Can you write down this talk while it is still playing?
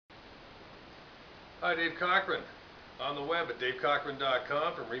Hi, Dave Cochrane. On the web at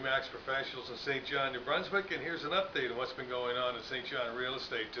davecochrane.com from RE/MAX Professionals in St. John, New Brunswick, and here's an update on what's been going on in St. John real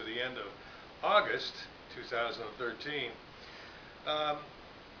estate to the end of August 2013.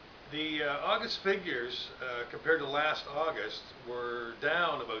 The August figures compared to last August were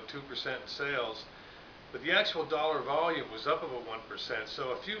down about 2% in sales, but the actual dollar volume was up about 1%,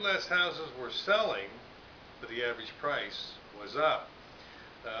 so a few less houses were selling, but the average price was up.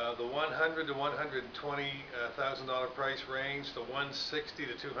 The $100,000 to $120,000 price range, the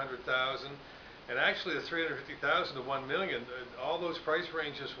 $160,000 to $200,000, and actually the $350,000 to $1 million. All those price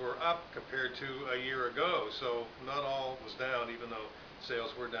ranges were up compared to a year ago. So not all was down, even though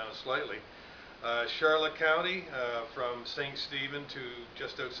sales were down slightly. Charlotte County, from St. Stephen to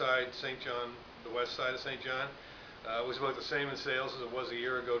just outside St. John, the west side of St. John, was about the same in sales as it was a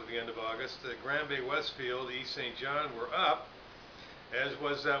year ago to the end of August. Grand Bay-Westfield, East St. John were up, as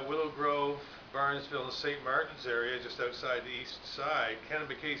was Willow Grove, Barnesville, and St. Martin's area just outside the east side.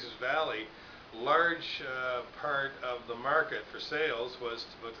 Kennebecase's Valley, large part of the market for sales, was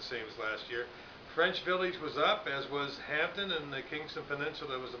about the same as last year. French Village was up, as was Hampton, and the Kingston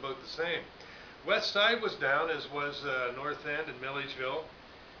Peninsula was about the same. West side was down, as was North End and Milledgeville,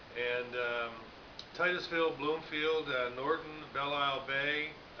 and Titusville, Bloomfield, Norton, Belle Isle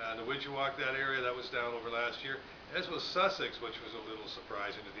Bay, the Widgewok, that area, that was down over last year, as was Sussex, which was a little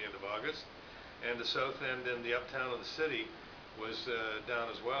surprising at the end of August, and the South End and the uptown of the city was down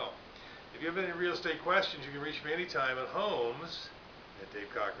as well. If you have any real estate questions, you can reach me anytime at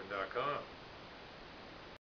homes@davecochrane.com.